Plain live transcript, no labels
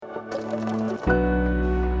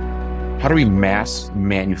how do we mass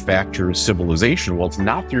manufacture civilization? Well, it's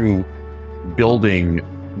not through building,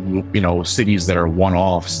 cities that are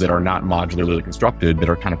one-offs, that are not modularly constructed, that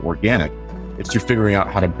are kind of organic. It's through figuring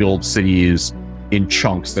out how to build cities in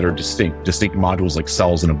chunks that are distinct modules like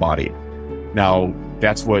cells in a body. Now,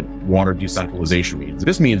 that's what water decentralization means.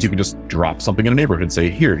 This means you can just drop something in a neighborhood and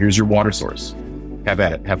say, here's your water source. Have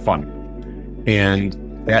at it, have fun.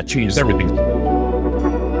 And that changes everything.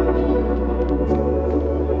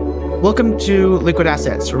 Welcome to Liquid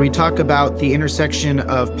Assets, where we talk about the intersection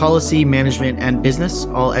of policy, management, and business,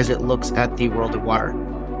 all as it looks at the world of water.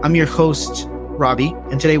 I'm your host, Robbie,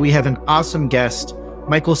 and today we have an awesome guest,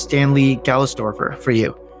 Michael Stanley Gallisdorfer, for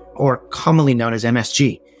you, or commonly known as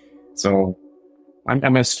MSG. So I'm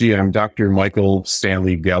MSG. I'm Dr. Michael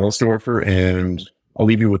Stanley Gallisdorfer, and I'll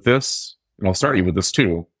leave you with this, and I'll start you with this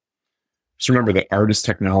too. Just remember that art is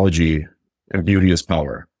technology and beauty is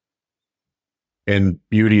power. And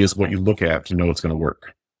beauty is what you look at to know it's going to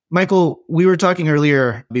work. Michael, we were talking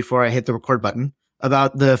earlier before I hit the record button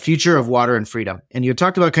about the future of water and freedom. And you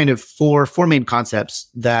talked about kind of four main concepts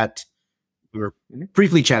that we were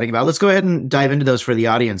briefly chatting about. Let's go ahead and dive into those for the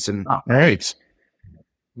audience. All right.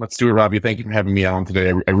 Let's do it, Robbie. Thank you for having me on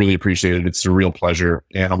today. I really appreciate it. It's a real pleasure.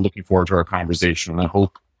 And I'm looking forward to our conversation. And I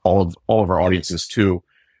hope all of our audiences too.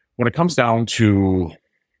 When it comes down to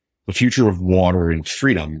the future of water and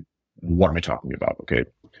freedom, what am I talking about? Okay.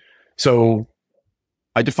 So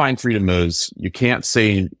I define freedom as you can't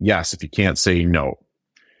say yes if you can't say no.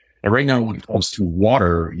 And right now, when it comes to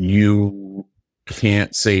water, you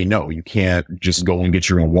can't say no. You can't just go and get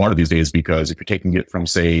your own water these days, because if you're taking it from,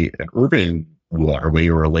 say, an urban waterway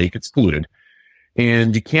or a lake, it's polluted.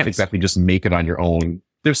 And you can't exactly just make it on your own.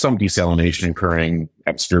 There's some desalination occurring,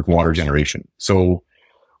 atmospheric water generation. So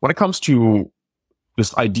when it comes to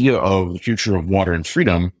this idea of the future of water and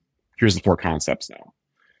freedom, here's the four concepts now.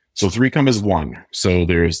 So 3 come as 1. So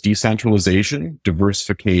there's decentralization,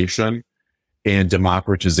 diversification, and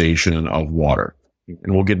democratization of water.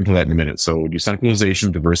 And we'll get into that in a minute. So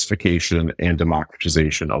decentralization, diversification, and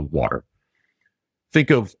democratization of water. Think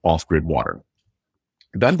of off-grid water.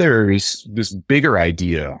 Then there's this bigger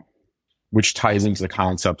idea, which ties into the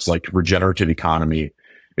concepts like regenerative economy.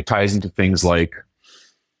 It ties into things like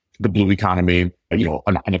the blue economy,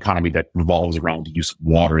 an economy that revolves around the use of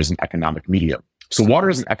water as an economic medium. So water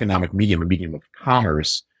as an economic medium, a medium of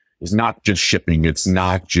commerce, is not just shipping. It's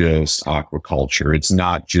not just aquaculture. It's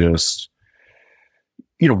not just,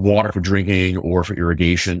 water for drinking or for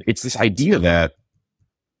irrigation. It's this idea that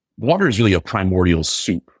water is really a primordial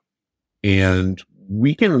soup, and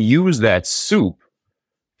we can use that soup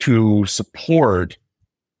to support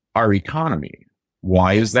our economy.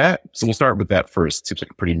 Why is that? So we'll start with that first. It seems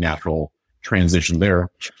like a pretty natural transition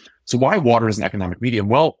there. So why water is an economic medium?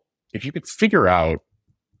 Well, if you could figure out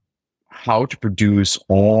how to produce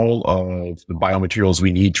all of the biomaterials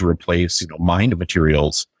we need to replace, mined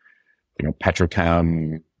materials,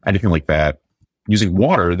 petrochem, anything like that, using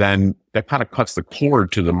water, then that kind of cuts the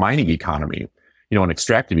cord to the mining economy, an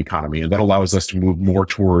extractive economy. And that allows us to move more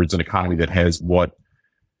towards an economy that has what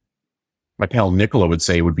my pal Nicola would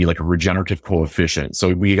say would be like a regenerative coefficient.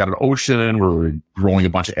 So we got an ocean, we're growing a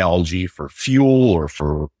bunch of algae for fuel or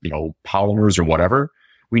for, polymers or whatever.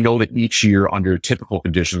 We know that each year under typical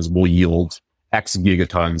conditions will yield X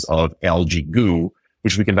gigatons of algae goo,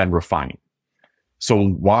 which we can then refine. So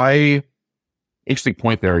why, interesting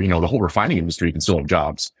point there, the whole refining industry can still have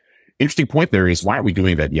jobs. Interesting point there is, why aren't we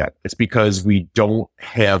doing that yet? It's because we don't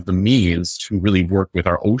have the means to really work with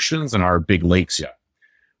our oceans and our big lakes yet.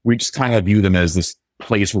 We just kind of view them as this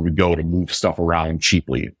place where we go to move stuff around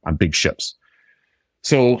cheaply on big ships.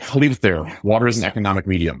 So I'll leave it there. Water is an economic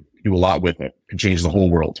medium. Do a lot with it. Can change the whole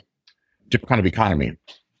world. Different kind of economy.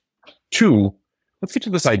 2, let's get to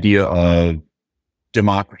this idea of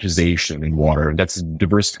democratization in water. That's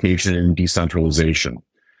diversification and decentralization.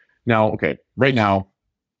 Now, okay, right now,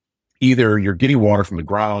 either you're getting water from the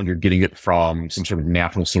ground, you're getting it from some sort of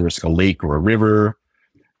natural source, like a lake or a river,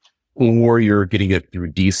 or you're getting it through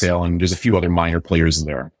desal, and there's a few other minor players in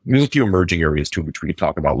there. There's a few emerging areas too, which we can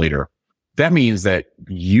talk about later. That means that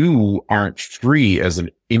you aren't free as an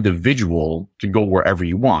individual to go wherever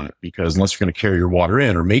you want, because unless you're going to carry your water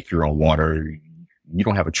in or make your own water, you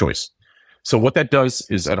don't have a choice. So what that does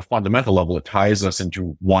is, at a fundamental level, it ties us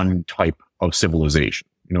into one type of civilization,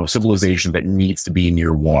 a civilization that needs to be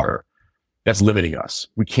near water. That's limiting us.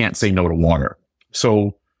 We can't say no to water.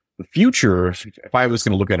 So the future, if I was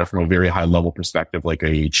going to look at it from a very high level perspective, like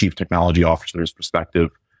a chief technology officer's perspective,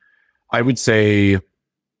 I would say,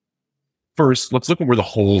 first, let's look at where the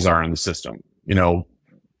holes are in the system.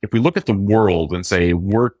 if we look at the world and say,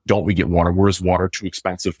 where don't we get water? Where is water too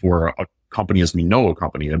expensive for a company as we know a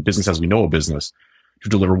company, a business as we know a business to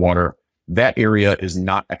deliver water? That area is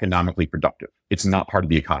not economically productive. It's not part of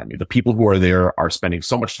the economy. The people who are there are spending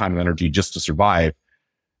so much time and energy just to survive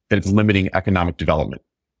that it's limiting economic development.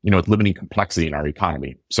 It's limiting complexity in our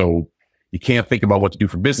economy. So you can't think about what to do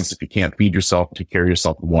for business if you can't feed yourself, take care of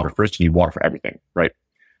yourself with water first. You need water for everything, right?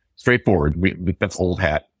 Straightforward. That's old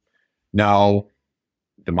hat. Now,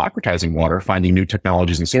 democratizing water, finding new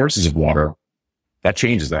technologies and sources of water, that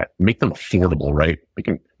changes that. Make them affordable, right?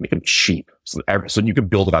 Make them cheap so you can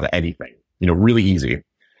build it out of anything, really easy.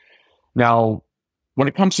 Now, when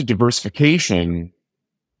it comes to diversification,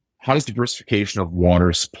 how does diversification of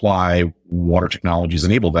water supply, water technologies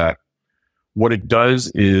enable that? What it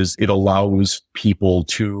does is it allows people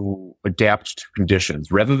to adapt to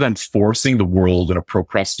conditions rather than forcing the world in a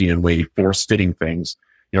Procrustean way, force fitting things,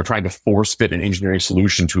 trying to force fit an engineering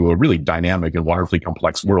solution to a really dynamic and wonderfully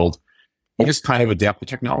complex world. You just kind of adapt the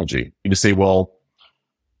technology. You just say, well,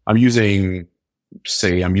 I'm using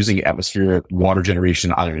atmospheric water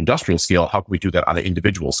generation on an industrial scale. How can we do that on an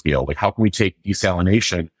individual scale? Like, how can we take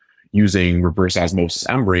desalination using reverse osmosis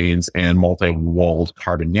membranes and multi-walled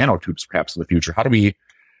carbon nanotubes perhaps in the future? How do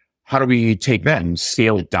we take that and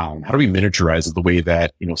scale it down? How do we miniaturize it the way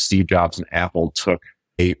that, Steve Jobs and Apple took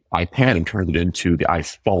a iPad and turned it into the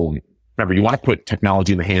iPhone? Remember, you want to put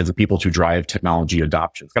technology in the hands of people to drive technology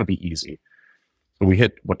adoption. It's got to be easy. So we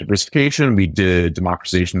hit diversification, we did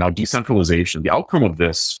democratization, now decentralization. The outcome of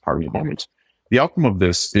this, pardon me a moment, the outcome of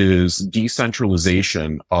this is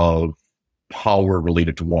decentralization of power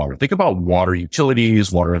related to water. Think about water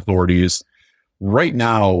utilities, water authorities. Right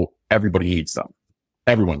now, everybody needs them.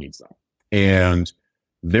 Everyone needs them. And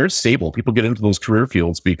they're stable. People get into those career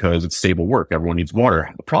fields because it's stable work. Everyone needs water.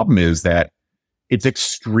 The problem is that it's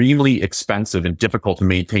extremely expensive and difficult to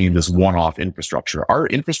maintain this one-off infrastructure. Our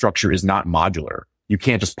infrastructure is not modular. You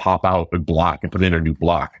can't just pop out a block and put in a new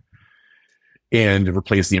block and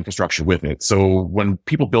replace the infrastructure with it. So when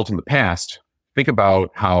people built in the past, think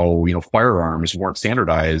about how, firearms weren't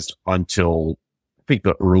standardized until I think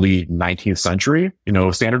the early 19th century.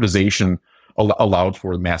 Standardization allowed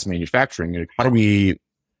for mass manufacturing. How do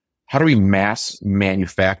we mass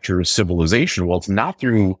manufacture civilization? Well, it's not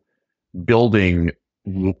through building,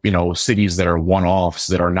 cities that are one-offs,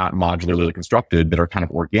 that are not modularly constructed, that are kind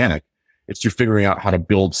of organic. It's through figuring out how to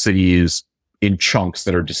build cities in chunks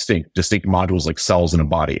that are distinct modules like cells in a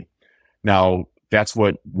body. Now, that's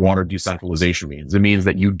what water decentralization means. It means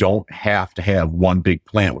that you don't have to have one big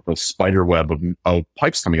plant with a spider web of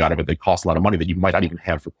pipes coming out of it that cost a lot of money that you might not even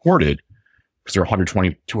have recorded because they're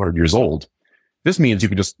 120, 200 years old. This means you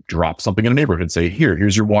can just drop something in a neighborhood and say,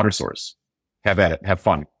 here's your water source. Have at it. Have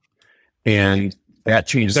fun. And that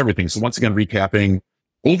changes everything. So once again, recapping,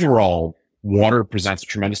 overall, water presents a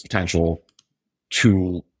tremendous potential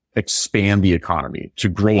to expand the economy, to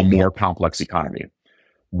grow a more complex economy.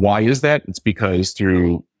 Why is that? It's because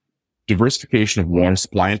through diversification of water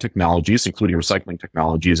supply and technologies, including recycling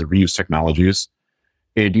technologies and reuse technologies,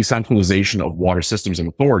 a decentralization of water systems and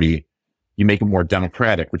authority, you make it more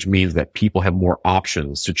democratic, which means that people have more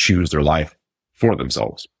options to choose their life for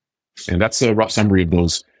themselves. And that's a rough summary of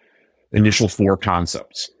those initial four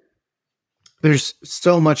concepts. There's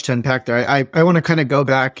so much to unpack there. I want to kind of go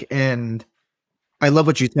back, and I love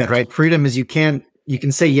what you said, right? Freedom is you can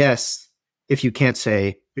say yes if you can't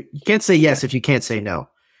say yes if you can't say no,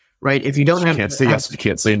 right? If you don't have, you can't say yes if you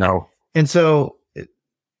can't say no. And so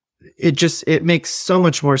it makes so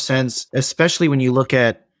much more sense, especially when you look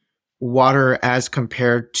at water as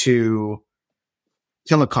compared to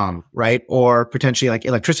telecom, right? Or potentially like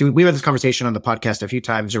electricity. We've had this conversation on the podcast a few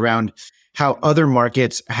times around how other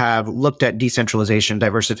markets have looked at decentralization,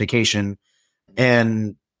 diversification,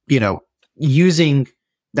 and, using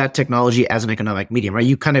that technology as an economic medium, right?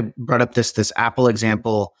 You kind of brought up this Apple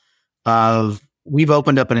example of we've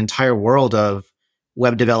opened up an entire world of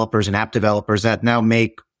web developers and app developers that now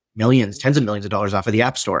make millions, tens of millions of dollars off of the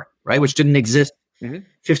App Store, right? Which didn't exist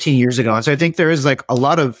 15 years ago. And so I think there is like a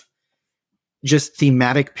lot of just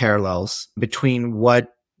thematic parallels between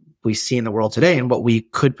what we see in the world today and what we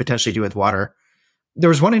could potentially do with water. There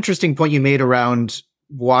was one interesting point you made around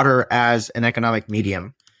water as an economic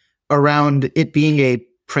medium, around it being a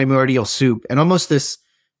primordial soup and almost this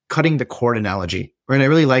cutting the cord analogy. Right? And I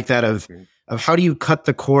really like that of how do you cut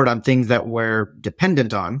the cord on things that we're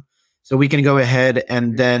dependent on so we can go ahead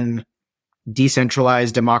and then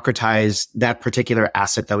decentralize, democratize that particular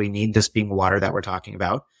asset that we need, this being water that we're talking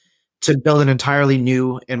about, to build an entirely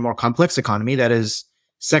new and more complex economy that is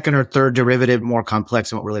second or third derivative more complex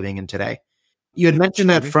than what we're living in today. You had mentioned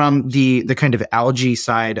that from the kind of algae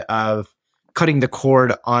side of cutting the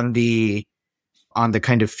cord on the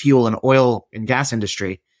kind of fuel and oil and gas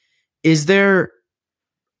industry. Is there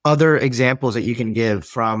other examples that you can give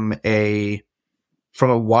from a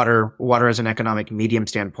water as an economic medium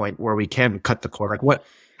standpoint where we can cut the cord? Like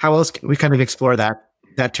how else can we kind of explore that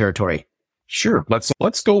territory? Sure.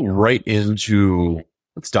 Let's go right into,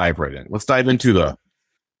 let's dive right in. Let's dive into the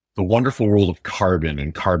wonderful world of carbon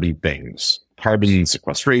and carbon things, carbon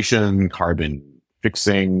sequestration, carbon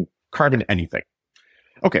fixing, carbon anything.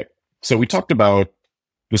 Okay. So we talked about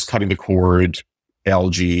just cutting the cord,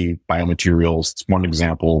 algae, biomaterials. It's one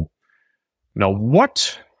example. Now,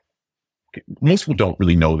 most people don't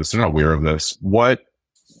really know this. They're not aware of this. What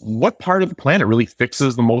part of the planet really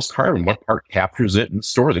fixes the most carbon? What part captures it and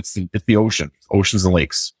stores it? It's the oceans and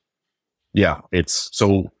lakes. Yeah.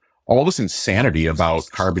 So all this insanity about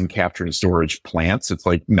carbon capture and storage plants, it's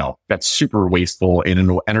like, no, that's super wasteful. In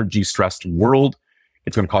an energy stressed world,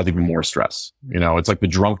 it's going to cause even more stress. It's like the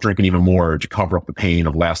drunk drinking even more to cover up the pain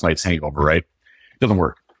of last night's hangover, right? It doesn't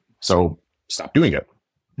work. So stop doing it,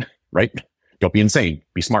 right? Don't be insane.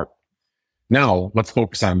 Be smart. Now let's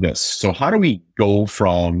focus on this. So how do we go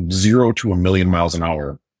from 0 to 1,000,000 miles an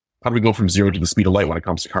hour? How do we go from 0 to the speed of light when it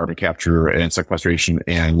comes to carbon capture and sequestration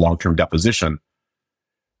and long-term deposition?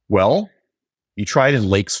 Well, you try it in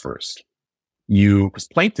lakes first. Because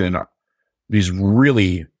plankton are these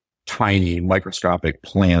really tiny microscopic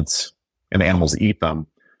plants and the animals that eat them.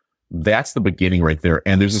 That's the beginning right there.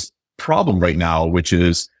 And there's this problem right now, which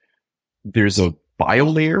is there's a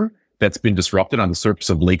biolayer that's been disrupted on the surface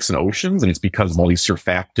of lakes and oceans. And it's because of all these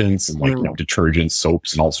surfactants and detergents,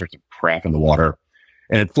 soaps, and all sorts of crap in the water.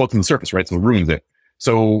 And it floats on the surface, right? So it ruins it.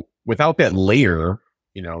 So without that layer,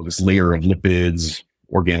 this layer of lipids,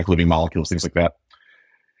 organic living molecules, things like that,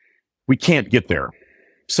 we can't get there.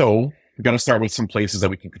 So we've got to start with some places that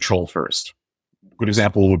we can control first. A good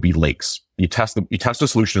example would be lakes. You test a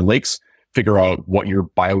solution in lakes, figure out what your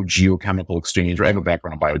biogeochemical exchange, or I have a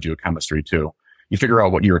background in biogeochemistry too. You figure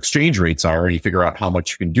out what your exchange rates are and you figure out how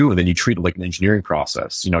much you can do. And then you treat it like an engineering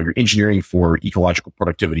process. You're engineering for ecological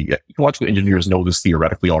productivity. Ecological engineers know this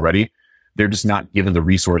theoretically already. They're just not given the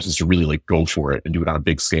resources to really go for it and do it on a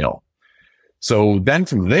big scale. So then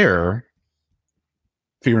from there,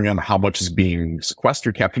 figuring out how much is being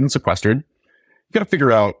captured and sequestered, you got to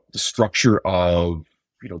figure out the structure of,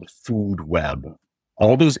 the food web,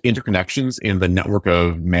 all those interconnections in the network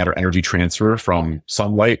of matter energy transfer from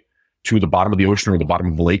sunlight to the bottom of the ocean or the bottom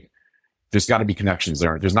of the lake. There's got to be connections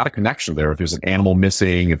there. If there's not a connection there, if there's an animal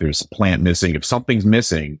missing, if there's a plant missing, if something's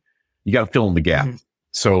missing, you got to fill in the gap. Mm-hmm.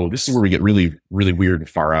 So this is where we get really, really weird and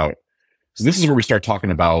far out. So this is where we start talking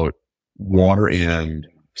about water and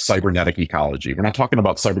cybernetic ecology. We're not talking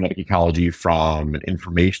about cybernetic ecology from an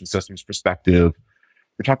information systems perspective.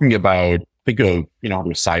 We're talking about, think of,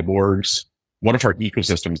 there's cyborgs. One of our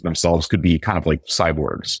ecosystems themselves could be kind of like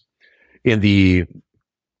cyborgs in the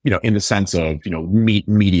sense of,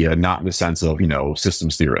 media, not in the sense of,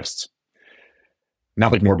 systems theorists.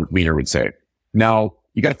 Not like Norbert Wiener would say. Now,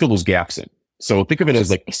 you got to fill those gaps in. So think of it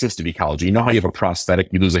as like assistive ecology. You know how you have a prosthetic,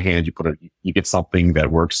 you lose a hand, you get something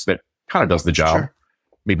that works, that kind of does the job. Sure.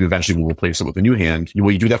 Maybe eventually we'll replace it with a new hand.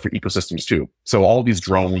 You do that for ecosystems too. So all these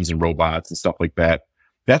drones and robots and stuff like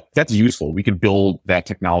that's useful. We can build that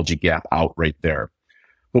technology gap out right there.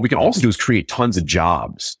 What we can also do is create tons of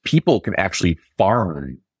jobs. People can actually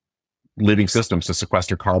farm living systems to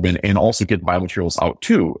sequester carbon and also get biomaterials out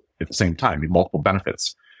too at the same time. Multiple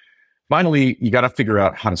benefits. Finally, you got to figure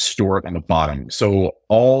out how to store it on the bottom. So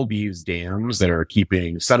all these dams that are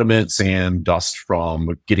keeping sediment, sand, dust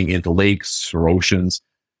from getting into lakes or oceans,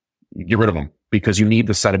 you get rid of them because you need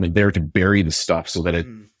the sediment there to bury the stuff so that it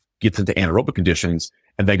gets into anaerobic conditions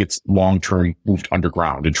and then gets long-term moved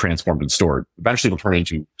underground and transformed and stored. Eventually it'll turn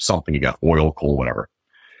into something again, oil, coal, whatever.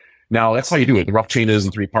 Now that's how you do it. The rough chain is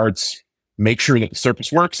in 3 parts. Make sure that the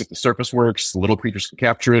surface works. If the surface works, the little creatures can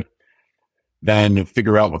capture it. Then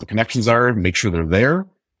figure out what the connections are, make sure they're there,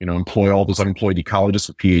 employ all those unemployed ecologists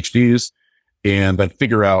with PhDs, and then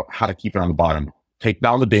figure out how to keep it on the bottom. Take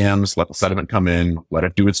down the dams, let the sediment come in, let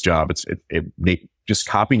it do its job. Just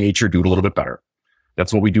copy nature, do it a little bit better.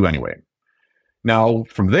 That's what we do anyway. Now,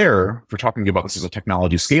 from there, if we're talking about this as a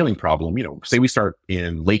technology scaling problem, say we start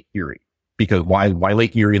in Lake Erie, because why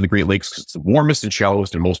Lake Erie and the Great Lakes? Because it's the warmest and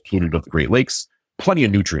shallowest and most polluted of the Great Lakes. Plenty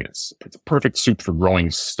of nutrients. It's a perfect soup for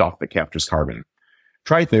growing stuff that captures carbon.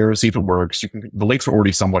 Try it there, see if it works. The lakes are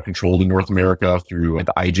already somewhat controlled in North America through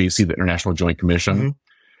the IJC, the International Joint Commission. Mm-hmm.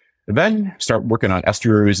 And then start working on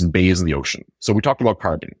estuaries and bays in the ocean. So we talked about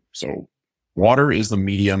carbon. So water is the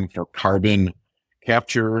medium for carbon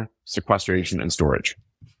capture, sequestration, and storage.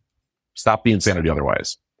 Stop the insanity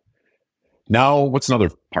otherwise. Now, what's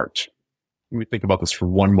another part? Let me think about this for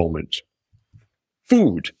one moment.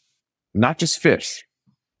 Food, not just fish,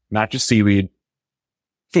 not just seaweed,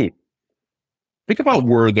 food. Think about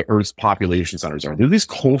where the Earth's population centers are. They're these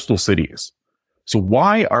coastal cities. So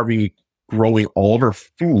why are we growing all of our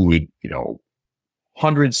food,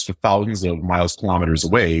 hundreds to thousands of miles, kilometers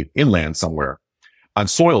away, inland somewhere, on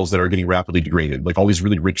soils that are getting rapidly degraded, like all these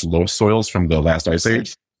really rich low soils from the last ice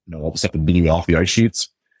age, all the stuff that's beating off the ice sheets?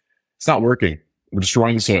 It's not working. We're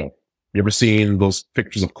destroying the soil. You ever seen those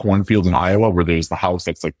pictures of cornfields in Iowa where there's the house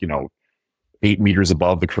that's 8 meters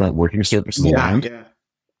above the current working surface of the land? Yeah.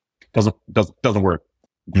 Doesn't work.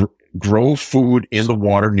 Grow food in the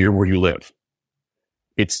water near where you live.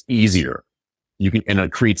 It's easier. And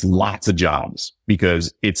it creates lots of jobs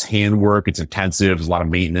because it's handwork. It's intensive. There's a lot of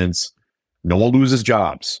maintenance. No one loses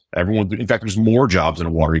jobs. In fact, there's more jobs in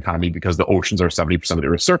a water economy because the oceans are 70% of the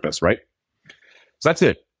Earth's surface, right? So that's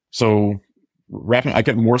it. So I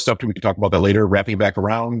get more stuff too. We can talk about that later. Wrapping it back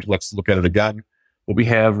around. Let's look at it again. What we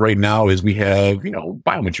have right now is we have,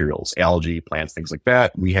 biomaterials, algae, plants, things like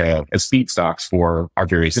that. We have as feedstocks for our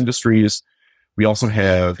various industries. We also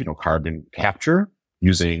have, carbon capture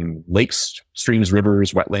using lakes, streams,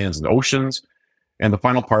 rivers, wetlands, and oceans. And the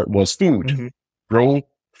final part was food. Mm-hmm. Grow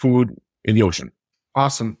food in the ocean.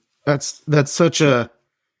 Awesome. That's such a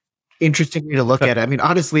interesting way to look at it. I mean,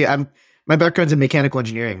 honestly, my background's in mechanical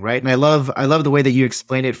engineering, right? And I love the way that you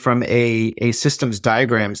explain it from a systems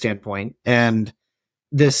diagram standpoint, and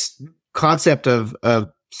this concept of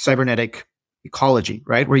cybernetic ecology,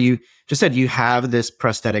 right? Where you just said you have this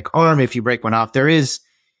prosthetic arm. If you break one off, there is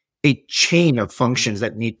a chain of functions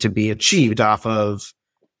that need to be achieved off of,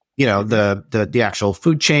 the actual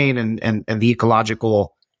food chain and the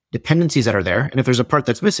ecological dependencies that are there. And if there's a part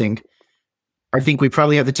that's missing, I think we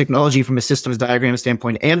probably have the technology from a systems diagram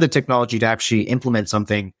standpoint and the technology to actually implement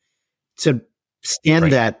something to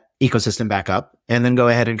stand that ecosystem back up and then go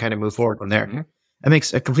ahead and kind of move forward from there. Mm-hmm. That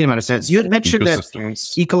makes a complete amount of sense. You had mentioned that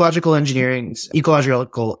ecological engineers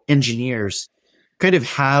kind of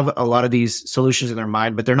have a lot of these solutions in their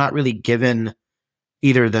mind, but they're not really given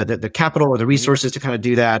either the capital or the resources to kind of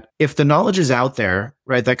do that. If the knowledge is out there,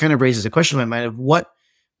 right, that kind of raises a question in my mind of what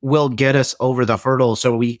will get us over the hurdle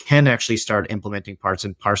so we can actually start implementing parts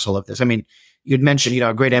and parcel of this. I mean, you'd mentioned,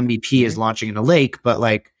 a great MVP is launching in a lake, but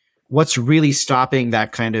what's really stopping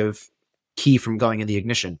that kind of key from going in the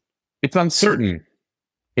ignition? It's uncertain.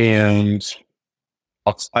 And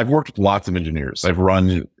I've worked with lots of engineers. I've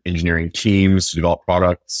run engineering teams to develop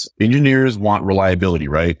products. Engineers want reliability,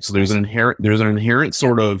 right? So there's an inherent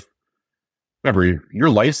sort of, remember, your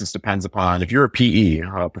license depends upon, if you're a PE,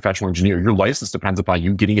 a professional engineer, your license depends upon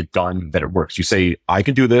you getting it done, that it works. You say, I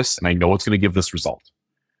can do this and I know it's going to give this result.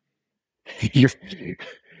 If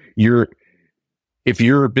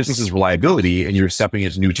your business's reliability and you're stepping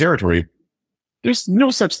into new territory, there's no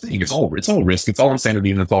such thing. It's all risk. It's all insanity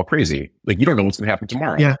and it's all crazy. You don't know what's going to happen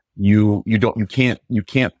tomorrow. Yeah. You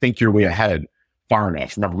can't think your way ahead far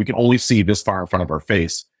enough. Remember, we can only see this far in front of our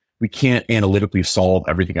face. We can't analytically solve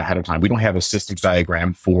everything ahead of time. We don't have a systems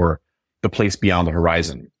diagram for the place beyond the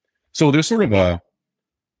horizon. So there's sort of a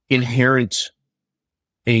inherent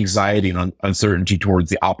anxiety and uncertainty towards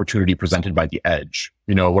the opportunity presented by the edge.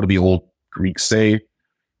 What do the old Greeks say?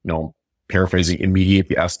 Paraphrasing, immediate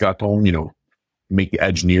the eschaton, make the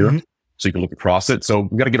edge near so you can look across it. So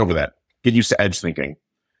we got to get over that. Get used to edge thinking.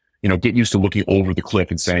 Get used to looking over the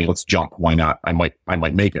cliff and saying, let's jump. Why not? I might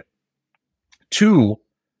make it. 2,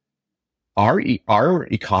 our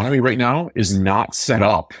economy right now is not set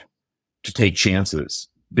up to take chances.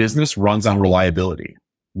 Business runs on reliability.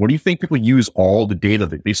 What do you think people use all the data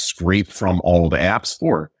that they scrape from all the apps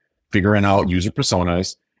for? Figuring out user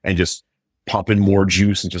personas and just pumping more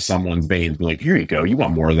juice into someone's veins. Be like, here you go. You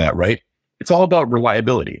want more of that, right? It's all about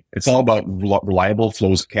reliability. It's all about reliable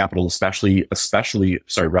flows of capital, especially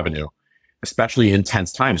revenue, especially in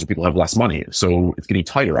tense times when people have less money. So it's getting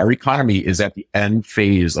tighter. Our economy is at the end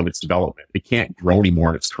phase of its development. It can't grow anymore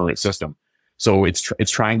in its current system. So it's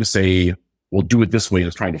trying to say, we'll do it this way, and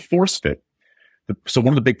it's trying to force fit. So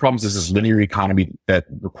one of the big problems is this linear economy that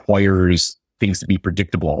requires things to be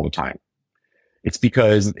predictable all the time. It's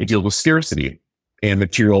because it deals with scarcity and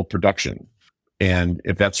material production. And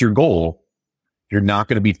if that's your goal, you're not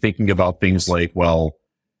going to be thinking about things like, well,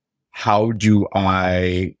 how do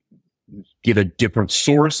I get a different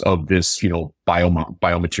source of this,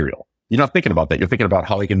 biomaterial? You're not thinking about that. You're thinking about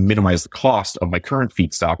how I can minimize the cost of my current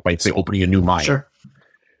feedstock by, say, opening a new mine. Sure.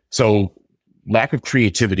 So lack of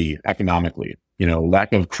creativity economically,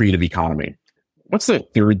 lack of creative economy. What's the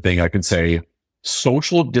third thing I could say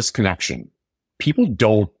social disconnection. People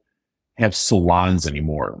don't have salons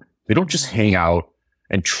anymore. They don't just hang out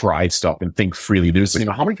and try stuff and think freely. There's,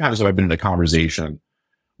 how many times have I been in a conversation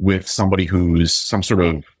with somebody who's some sort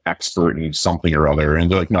of expert in something or other, and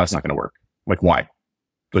they're like, no, that's not going to work. I'm like, why?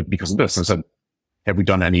 Like, because of this. And I said, have we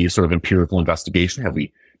done any sort of empirical investigation? Have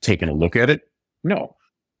we taken a look at it? No,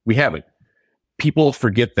 we haven't. People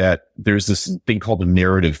forget that there's this thing called the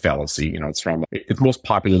narrative fallacy. It's most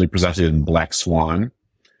popularly presented in Black Swan.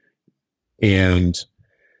 And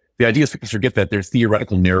the idea is people forget that their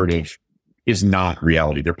theoretical narrative is not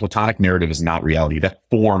reality. Their Platonic narrative is not reality. That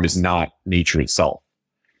form is not nature itself.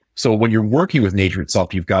 So when you're working with nature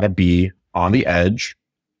itself, you've got to be on the edge,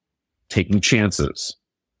 taking chances,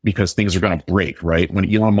 because things are going to break, right?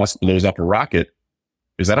 When Elon Musk blows up a rocket,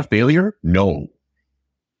 is that a failure? No.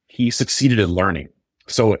 He succeeded in learning.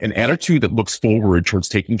 So an attitude that looks forward towards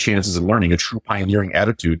taking chances and learning, a true pioneering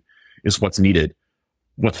attitude, is what's needed.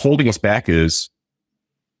 What's holding us back is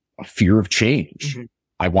a fear of change. Mm-hmm.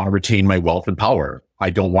 I want to retain my wealth and power. I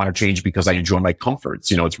don't want to change because I enjoy my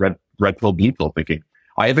comforts. It's red pill, blue pill thinking.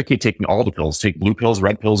 I advocate taking all the pills, take blue pills,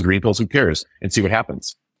 red pills, green pills, who cares, and see what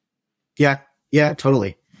happens. Yeah,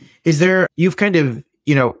 totally. Is there, you've kind of,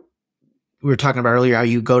 we were talking about earlier how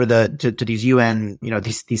you go to these UN,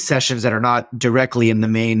 these sessions that are not directly in the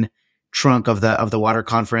main trunk of the water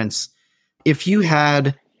conference. If you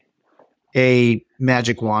had a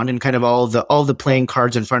magic wand and kind of all the playing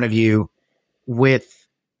cards in front of you with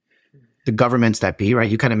the governments that be,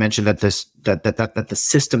 right? You kind of mentioned that that the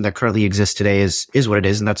system that currently exists today is what it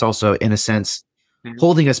is, and that's also in a sense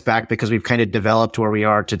holding us back because we've kind of developed where we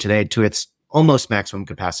are to today to its almost maximum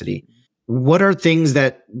capacity. What are things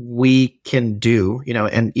that we can do,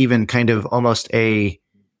 and even kind of almost a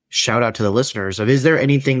shout out to the listeners of, is there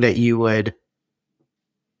anything that you would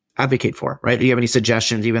advocate for, right? Do you have any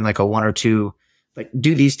suggestions, even like a one or two, like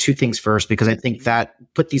do these two things first, because I think that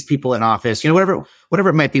put these people in office, whatever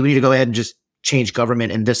it might be, we need to go ahead and just change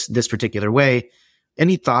government in this particular way.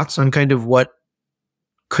 Any thoughts on kind of what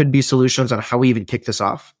could be solutions on how we even kick this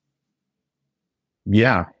off?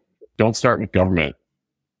 Yeah. Don't start with government.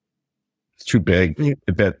 It's too big.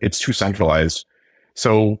 It's too centralized.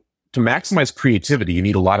 So to maximize creativity, you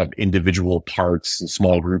need a lot of individual parts and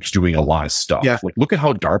small groups doing a lot of stuff. Yeah. Like, look at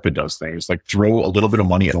how DARPA does things. Like, throw a little bit of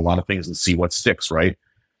money at a lot of things and see what sticks, right?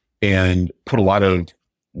 And put a lot of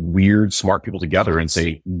weird, smart people together and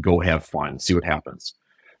say, go have fun, see what happens.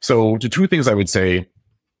 So the two things I would say,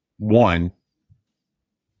 one,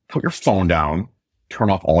 put your phone down, turn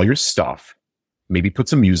off all your stuff, maybe put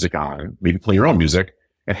some music on, maybe play your own music,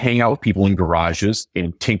 and hang out with people in garages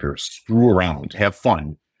and tinker, screw around, have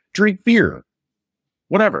fun, drink beer,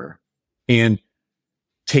 whatever. And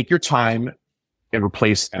take your time and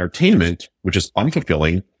replace entertainment, which is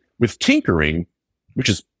unfulfilling, with tinkering, which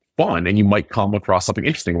is fun. And you might come across something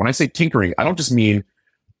interesting. When I say tinkering, I don't just mean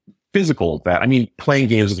physical, I mean playing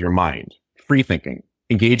games with your mind, free thinking,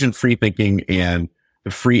 engage in free thinking and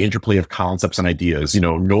the free interplay of concepts and ideas,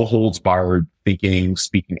 no holds barred thinking,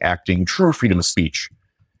 speaking, acting, true freedom of speech.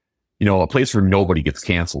 A place where nobody gets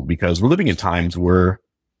canceled, because we're living in times where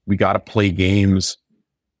we got to play games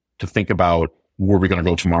to think about where we're going to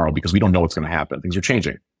go tomorrow, because we don't know what's going to happen. Things are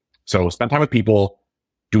changing. So spend time with people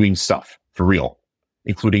doing stuff for real,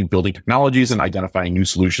 including building technologies and identifying new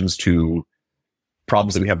solutions to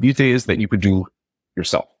problems that we have these days that you could do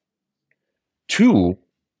yourself. Two,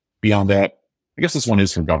 beyond that, I guess this one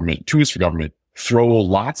is for government. Two is for government. Throw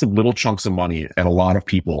lots of little chunks of money at a lot of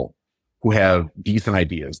people who have decent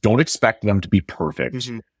ideas. Don't expect them to be perfect.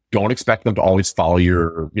 Mm-hmm. Don't expect them to always follow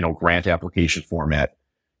your, grant application format.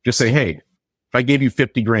 Just say, hey, if I gave you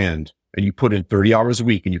 50 grand and you put in 30 hours a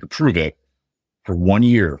week and you could prove it for 1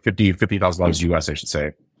 year, $50,000 US, I should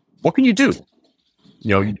say, what can you do?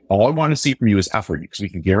 All I want to see from you is effort, because we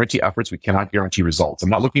can guarantee efforts. We cannot guarantee results. I'm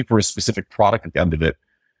not looking for a specific product at the end of it.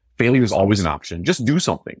 Failure is always an option. Just do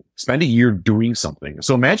something. Spend a year doing something.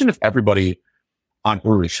 So imagine if everybody on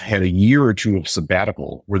Earth had a year or two of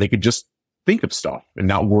sabbatical where they could just think of stuff and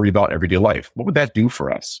not worry about everyday life. What would that do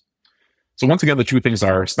for us? So once again, the two things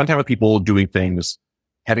are spend time with people doing things,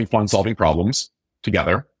 having fun, solving problems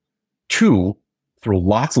together. Two, throw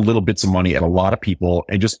lots of little bits of money at a lot of people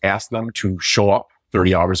and just ask them to show up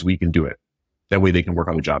 30 hours a week and do it. That way they can work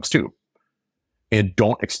on the jobs too. And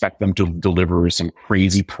don't expect them to deliver some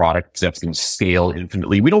crazy product that's going to scale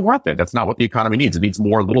infinitely. We don't want that. That's not what the economy needs. It needs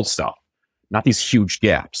more little stuff, not these huge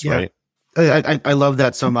gaps, right? I love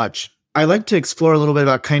that so much. I like to explore a little bit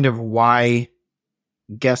about kind of why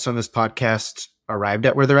guests on this podcast arrived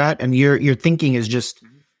at where they're at. And your thinking is just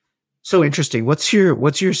So interesting. What's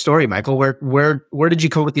your story, Michael? Where did you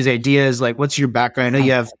come up with these ideas? Like, what's your background? I know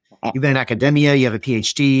you've been in academia, you have a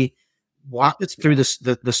PhD. Walk us through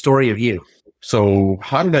the story of you. So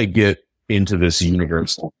how did I get into this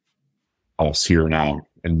universe else here now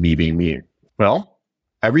and me being me? Well,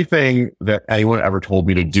 everything that anyone ever told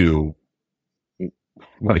me to do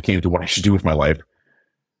when it came to what I should do with my life,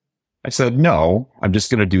 I said, no, I'm just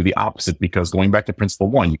going to do the opposite, because going back to principle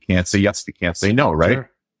one, you can't say yes, you can't say no, right?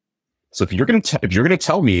 Sure. So if you're going to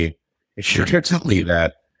tell me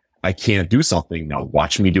that I can't do something, now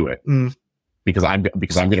watch me do it, because I'm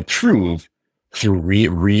going to prove through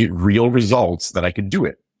real results that I could do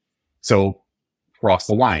it. So cross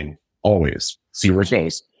the line, always see where it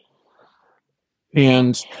goes.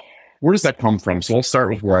 And where does that come from? So I'll start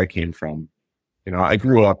with where I came from. I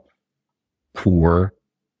grew up poor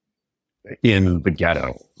in the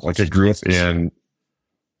ghetto. Like, I grew up in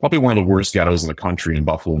probably one of the worst ghettos in the country in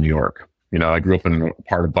Buffalo, New York. I grew up in a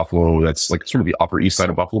part of Buffalo that's like sort of the Upper East Side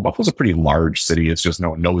of Buffalo. Buffalo's a pretty large city. It's just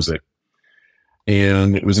no one knows it.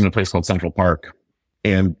 And it was in a place called Central Park.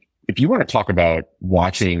 And if you want to talk about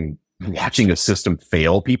watching a system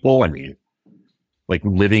fail people, I mean, like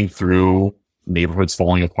living through neighborhoods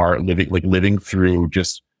falling apart, living through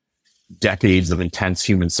just decades of intense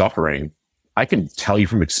human suffering, I can tell you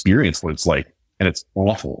from experience what it's like, and it's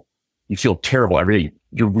awful. You feel terrible every day.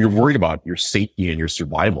 You're worried about your safety and your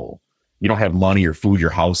survival. You don't have money or food. Your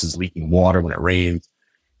house is leaking water when it rains,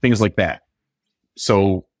 things like that.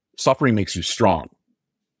 So suffering makes you strong.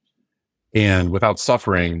 And without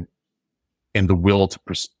suffering and the will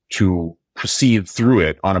to proceed through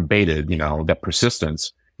it unabated, that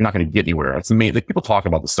persistence, you're not going to get anywhere. It's amazing. Like, people talk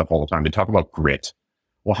about this stuff all the time. They talk about grit.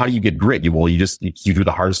 Well, how do you get grit? You do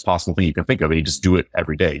the hardest possible thing you can think of, and you just do it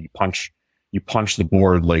every day. You punch the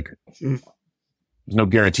board. Like, there's no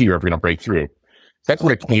guarantee you're ever going to break through. That's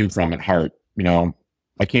where I came from at heart.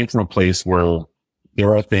 I came from a place where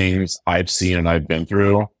there are things I've seen and I've been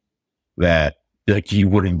through that, like, you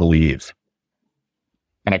wouldn't believe.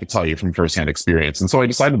 And I could tell you from firsthand experience. And so I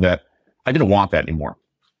decided that I didn't want that anymore,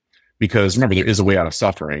 because remember, there is a way out of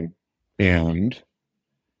suffering, and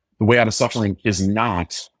the way out of suffering is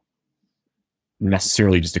not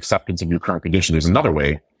necessarily just acceptance of your current condition. There's another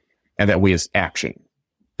way, and that way is action.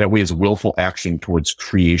 That way is willful action towards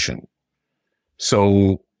creation.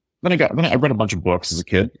 So then I read a bunch of books as a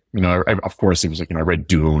kid. Of course, it was like, I read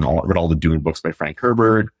Dune. I read all the Dune books by Frank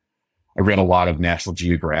Herbert. I read a lot of National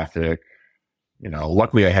Geographic.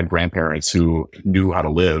 Luckily I had grandparents who knew how to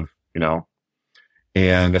live,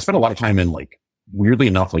 and I spent a lot of time in, like, weirdly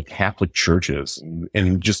enough, like, Catholic churches,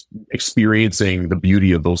 and just experiencing the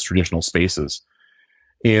beauty of those traditional spaces.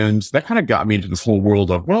 And that kind of got me into this whole world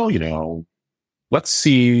of, well, let's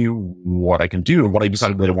see what I can do. And what I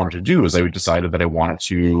decided that I wanted to do is I decided that I wanted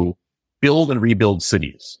to build and rebuild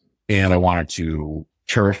cities, and I wanted to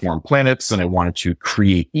terraform planets, and I wanted to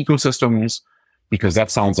create ecosystems, because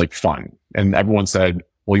that sounds like fun. And everyone said,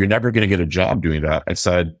 well, you're never going to get a job doing that. I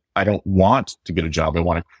said, I don't want to get a job. I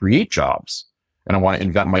want to create jobs, and I want to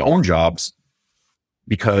invent my own jobs,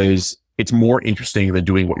 because it's more interesting than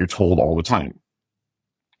doing what you're told all the time,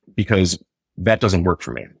 because that doesn't work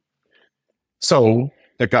for me. So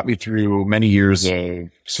that got me through many years of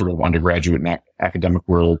sort of undergraduate and academic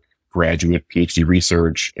work, graduate PhD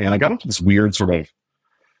research. And I got into this weird sort of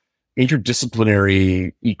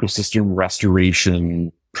interdisciplinary ecosystem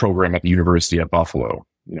restoration program at the University at Buffalo,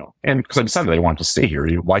 and because I decided I wanted to stay here.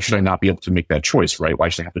 Why should I not be able to make that choice, right? Why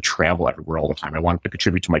should I have to travel everywhere all the time? I wanted to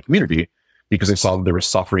contribute to my community because I saw that there was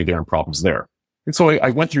suffering there and problems there. And so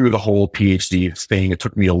I went through the whole PhD thing. It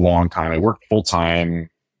took me a long time. I worked full time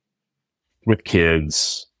with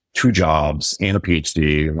kids, 2 jobs and a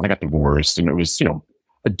PhD. And then I got divorced, and it was,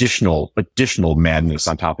 additional madness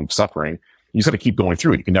on top of suffering. You just got to keep going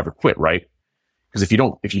through it. You can never quit, right? Because if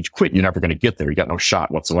you quit, you're never going to get there. You got no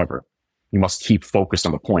shot whatsoever. You must keep focused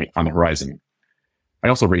on the point, on the horizon. I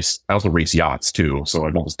also race yachts too. So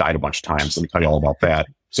I've almost died a bunch of times. Let me tell you all about that.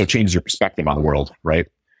 So it changes your perspective on the world, right?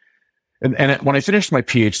 And when I finished my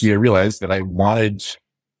PhD, I realized that I wanted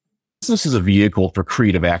business as a vehicle for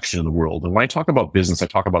creative action in the world. And when I talk about business, I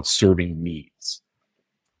talk about serving needs.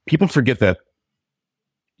 People forget that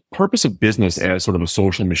the purpose of business as sort of a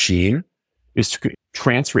social machine is to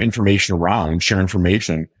transfer information around, share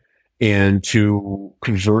information, and to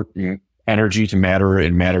convert energy to matter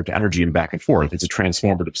and matter to energy and back and forth. It's a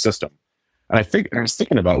transformative system. And I was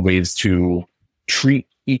thinking about ways to treat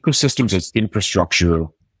ecosystems as infrastructure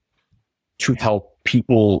to help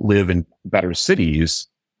people live in better cities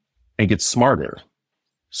and get smarter.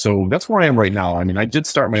 So that's where I am right now. I mean, I did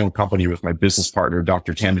start my own company with my business partner,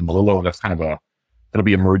 Dr. Tandy Malillo. That's kind of a that'll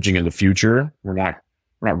be emerging in the future. We're not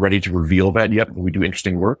ready to reveal that yet, but we do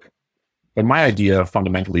interesting work. But my idea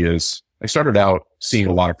fundamentally is I started out seeing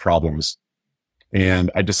a lot of problems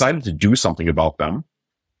and I decided to do something about them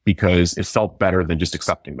because it felt better than just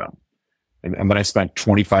accepting them. And then I spent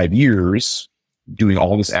 25 years doing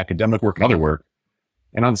all this academic work and other work.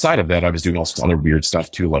 And on the side of that, I was doing all some other weird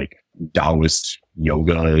stuff too, like Taoist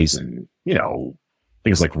yogas and,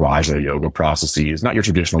 things like Raja yoga processes, not your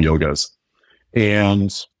traditional yogas.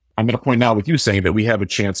 And I'm at a point now with you saying that we have a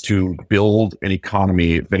chance to build an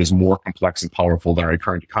economy that is more complex and powerful than our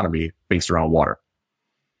current economy based around water.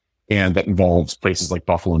 And that involves places like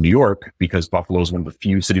Buffalo, New York, because Buffalo is one of the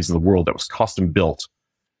few cities in the world that was custom built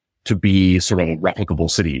to be sort of a replicable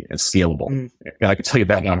city and scalable. And I can tell you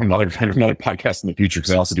that on another podcast in the future,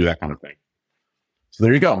 because I also do that kind of thing. So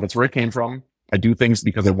there you go. That's where it came from. I do things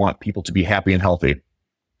because I want people to be happy and healthy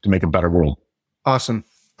to make a better world. Awesome.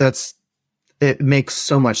 It makes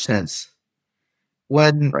so much sense.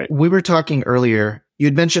 When we were talking earlier, you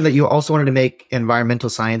had mentioned that you also wanted to make environmental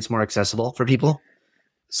science more accessible for people.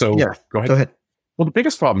 So yeah, go ahead. Well, the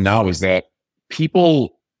biggest problem now is that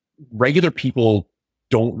regular people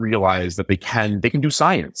don't realize that they can do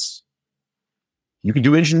science. You can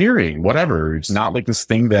do engineering, whatever. It's not like this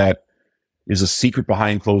thing that is a secret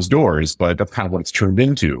behind closed doors, but that's kind of what it's turned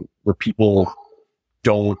into, where people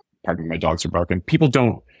don't, pardon me, my dogs are barking, people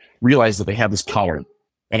don't realize that they have this power.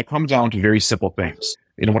 And it comes down to very simple things.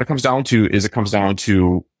 What it comes down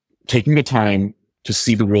to taking the time to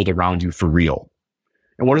see the world around you for real.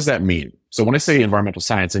 And what does that mean? So when I say environmental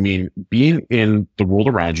science, I mean being in the world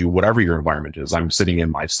around you, whatever your environment is. I'm sitting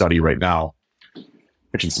in my study right now,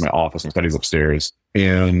 which is my office, my study's upstairs,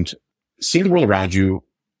 and seeing the world around you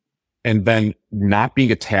and then not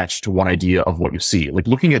being attached to one idea of what you see, like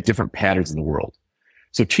looking at different patterns in the world.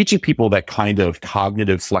 So teaching people that kind of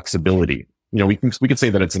cognitive flexibility, we can say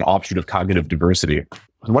that it's an offshoot of cognitive diversity.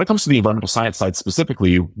 And when it comes to the environmental science side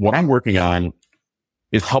specifically, what I'm working on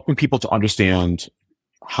is helping people to understand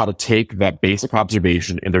how to take that basic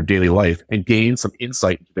observation in their daily life and gain some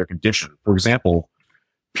insight into their condition. For example,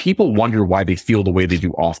 people wonder why they feel the way they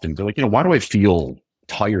do often. They're like, why do I feel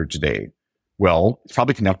tired today? Well, it's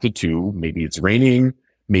probably connected to maybe it's raining,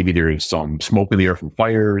 maybe there is some smoke in the air from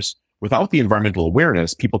fires. Without the environmental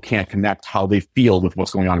awareness, people can't connect how they feel with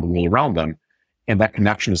what's going on in the world around them. And that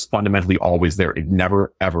connection is fundamentally always there. It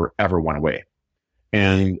never, ever, ever went away.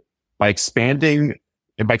 And by expanding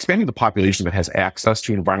the population that has access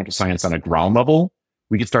to environmental science on a ground level,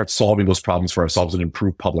 we can start solving those problems for ourselves and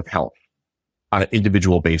improve public health on an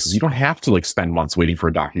individual basis. You don't have to spend months waiting for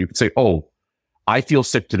a doctor. You can say, oh, I feel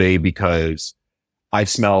sick today because I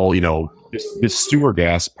smell, this sewer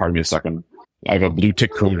gas. Pardon me a second. I have a blue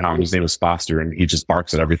tick coonhound. His name is Foster, and he just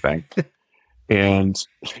barks at everything. And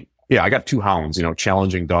yeah, I got 2 hounds,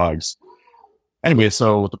 challenging dogs. Anyway,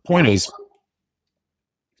 so the point is,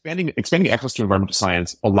 expanding access to environmental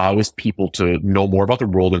science allows people to know more about the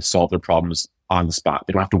world and solve their problems on the spot.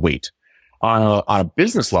 They don't have to wait. On a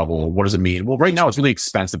business level, what does it mean? Well, right now it's really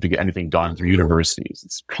expensive to get anything done through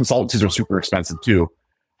universities. Consultancies are super expensive too.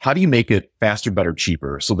 How do you make it faster, better,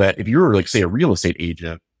 cheaper? So that if you're say a real estate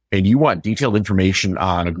agent and you want detailed information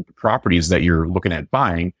on a group of properties that you're looking at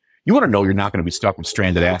buying, you want to know you're not going to be stuck with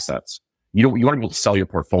stranded assets. You want to be able to sell your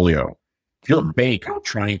portfolio. If you're a bank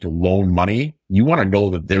trying to loan money, you want to know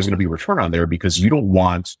that there's going to be a return on there because you don't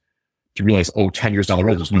want to realize, 10 years down the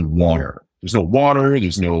road, there's no water. There's no water.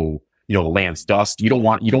 There's no, land's dust. You don't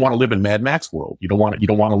want to live in Mad Max world. You don't want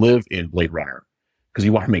to live in Blade Runner because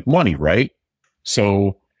you want to make money, right?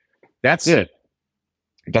 So that's it.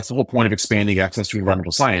 That's the whole point of expanding access to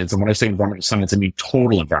environmental science. And when I say environmental science, I mean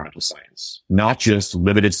total environmental science, not just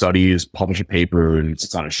limited studies, publish a paper and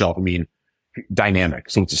it's on a shelf. I mean, dynamic.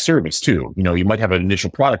 So it's a service too. You might have an initial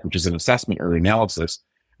product, which is an assessment or analysis.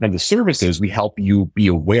 And the service is we help you be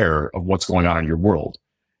aware of what's going on in your world.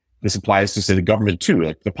 This applies to, say, the government too,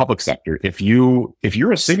 like the public sector. If you're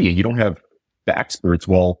a city and you don't have the experts,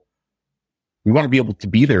 well, we want to be able to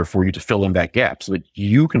be there for you to fill in that gap so that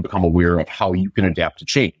you can become aware of how you can adapt to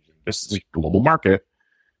change. This is a global market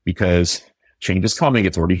because change is coming.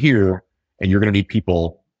 It's already here and you're going to need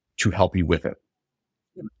people to help you with it.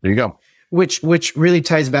 There you go. Which really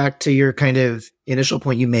ties back to your kind of initial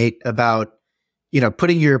point you made about,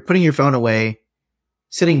 putting your phone away,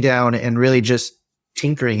 sitting down and really just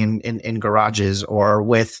tinkering in garages or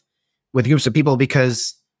with groups of people,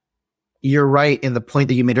 because you're right in the point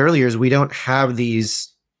that you made earlier is we don't have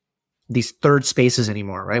these third spaces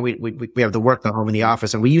anymore, right? We have the work, the home, and the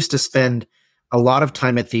office. And we used to spend a lot of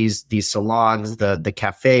time at these salons, the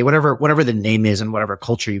cafe, whatever the name is and whatever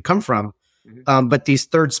culture you come from. But these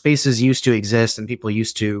third spaces used to exist, and people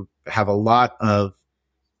used to have a lot of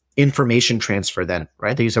information transfer then,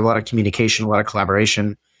 right? They used to have a lot of communication, a lot of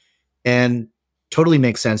collaboration, and totally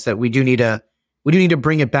makes sense that we do need to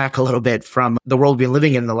bring it back a little bit from the world we've been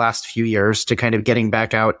living in the last few years to kind of getting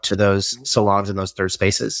back out to those salons and those third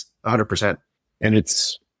spaces. 100%. And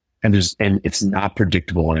it's not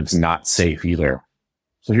predictable, and it's not safe either.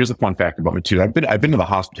 So here's a fun fact about me too. I've been in the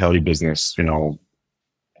hospitality business,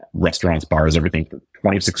 restaurants, bars, everything for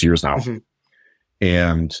 26 years now.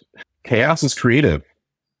 And chaos is creative.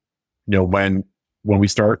 When we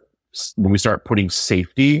start putting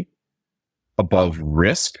safety above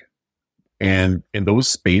risk, and in those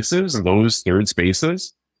spaces and those third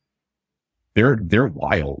spaces, they're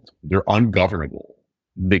wild. They're ungovernable.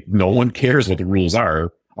 No one cares what the rules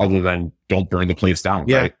are other than don't burn the place down.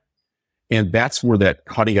 Yeah. Right. And that's where that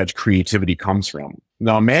cutting edge creativity comes from.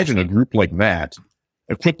 Now imagine a group like that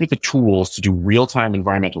equipped with the tools to do real-time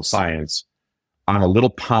environmental science on a little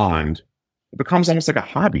pond. It becomes almost like a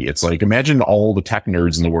hobby. It's like, imagine all the tech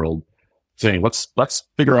nerds in the world saying, let's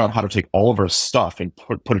figure out how to take all of our stuff and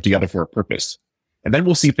put it together for a purpose. And then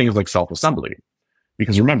we'll see things like self-assembly.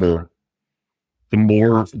 Because remember, the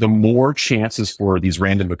more chances for these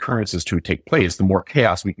random occurrences to take place, the more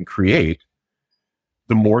chaos we can create,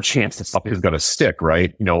 the more chance that something is going to stick,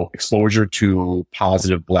 right? Exposure to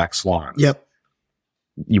positive black swans. Yep.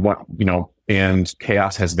 And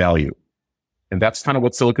chaos has value. And that's kind of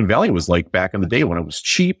what Silicon Valley was like back in the day when it was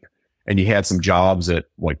cheap. And you had some jobs at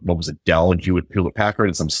Dell and Hewlett-Packard,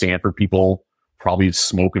 and some Stanford people probably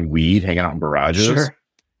smoking weed, hanging out in garages.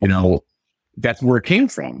 Sure. That's where it came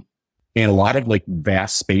from. And a lot of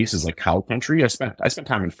vast spaces like cow country. I spent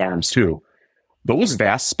time in farms too. Those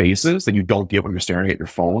vast spaces that you don't get when you're staring at your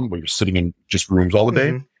phone, when you're sitting in just rooms all the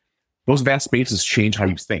day, those vast spaces change how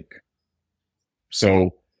you think.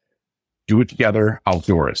 So do it together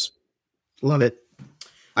outdoors. Love it.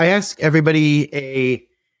 I ask everybody a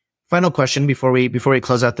final question before we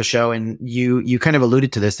close out the show, and you kind of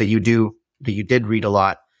alluded to this that you did read a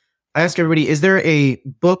lot. I ask everybody, is there a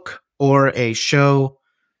book or a show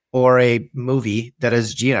or a movie that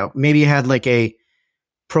has maybe had a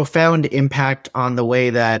profound impact on the way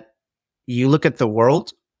that you look at the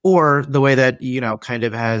world, or the way that kind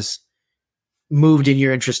of has moved in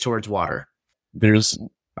your interest towards water?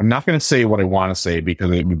 I'm not going to say what I want to say because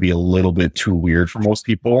it would be a little bit too weird for most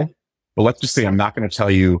people, but let's just say I'm not going to tell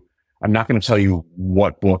you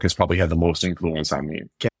what book has probably had the most influence on me.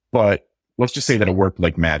 Okay. But let's just say that it worked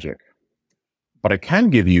like magic. But I can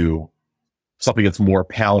give you something that's more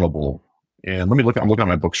palatable. And I'm looking at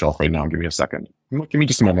my bookshelf right now. Give me a second. Give me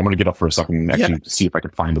just a moment. I'm going to get up for a second and actually see if I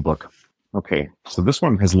can find the book. Okay. So this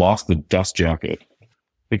one has lost the dust jacket. I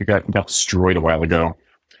think it got destroyed a while ago.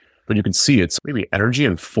 But you can see it's maybe Energy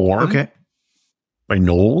and Form by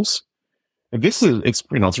Knowles. And it's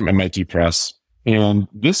from MIT Press. And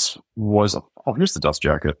this was, here's the dust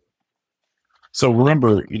jacket. So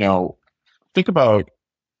remember, let's think of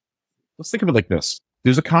it like this.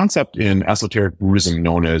 There's a concept in esoteric Buddhism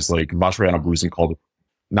known as Vajrayana Buddhism called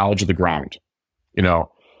knowledge of the ground.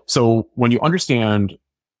 So when you understand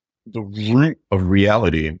the root of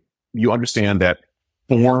reality, you understand that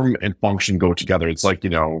form and function go together. It's like,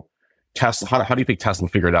 Tesla, how do you think Tesla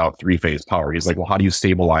figured out three-phase power? He's like, well, how do you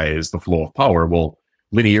stabilize the flow of power? Well,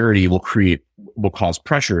 linearity will cause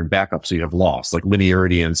pressure and backup, so you have loss. Like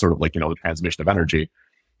linearity and sort of the transmission of energy,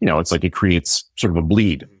 it's like it creates sort of a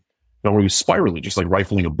bleed. But when you spiral it, just like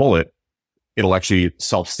rifling a bullet, it'll actually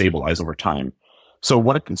self-stabilize over time. So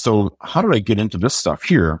how did I get into this stuff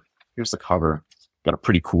here? Here's the cover. Got a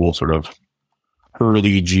pretty cool sort of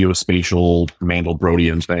Hurley geospatial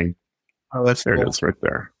Mandelbrodian thing. Oh, that's there. Cool. It is right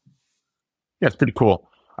there. Yeah, it's pretty cool.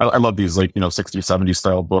 I love these 60s, 70s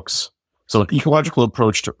style books. So an ecological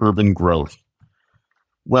approach to urban growth.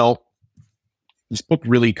 Well, this book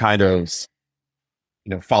really kind of,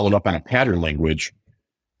 followed up on a pattern language.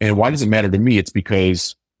 And why does it matter to me? It's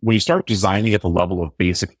because when you start designing at the level of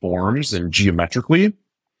basic forms and geometrically,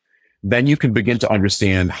 then you can begin to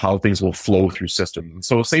understand how things will flow through systems.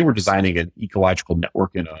 So say we're designing an ecological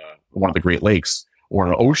network in one of the Great Lakes or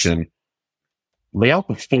an ocean, lay out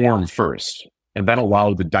the form first, and then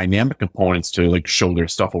allow the dynamic components to show their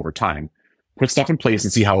stuff over time. Put stuff in place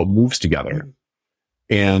and see how it moves together.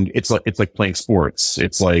 And it's like playing sports.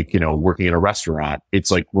 It's like, working in a restaurant. It's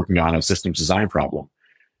like working on a systems design problem.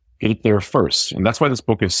 Get it there first. And that's why this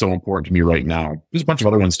book is so important to me right now. There's a bunch of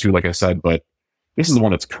other ones too, like I said, but this is the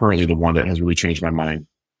one that's currently the one that has really changed my mind.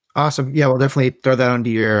 Awesome. Yeah, we'll definitely throw that onto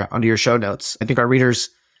your show notes. I think our readers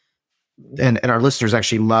and our listeners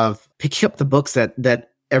actually love picking up the books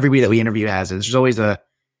that everybody that we interview has. There's always a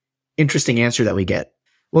interesting answer that we get.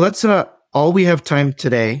 Well, that's all we have time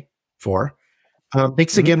today for.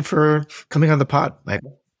 Thanks again for coming on the pod,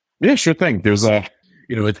 Michael. Yeah, sure thing. There's I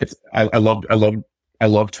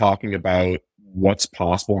love talking about what's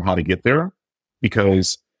possible and how to get there,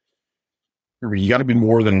 because you got to be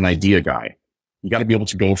more than an idea guy. You got to be able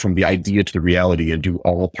to go from the idea to the reality and do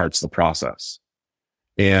all parts of the process.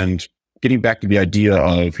 And getting back to the idea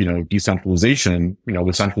of, decentralization,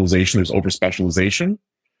 with centralization, there's over specialization.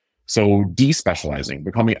 So despecializing,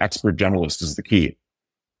 becoming expert generalist is the key,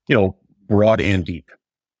 broad and deep.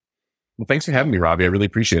 Well, thanks for having me, Robbie. I really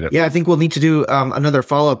appreciate it. Yeah, I think we'll need to do another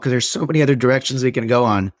follow-up because there's so many other directions we can go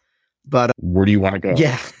on. But where do you want to go?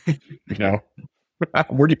 Yeah.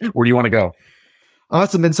 Where do you want to go?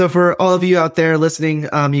 Awesome. And so for all of you out there listening,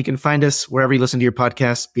 you can find us wherever you listen to your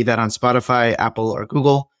podcast, be that on Spotify, Apple, or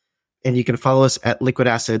Google. And you can follow us at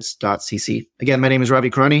liquidassets.cc. Again, my name is Robbie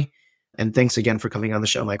Karani, and thanks again for coming on the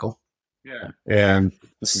show, Michael. Yeah. And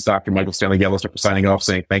this is Dr. Michael Stanley Gallister signing off,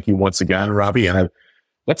 saying thank you once again, Robbie. And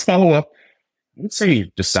let's follow up, I would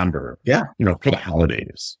say December. Yeah. For the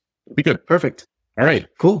holidays. Be good. Perfect. All right.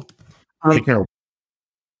 Cool. Take care.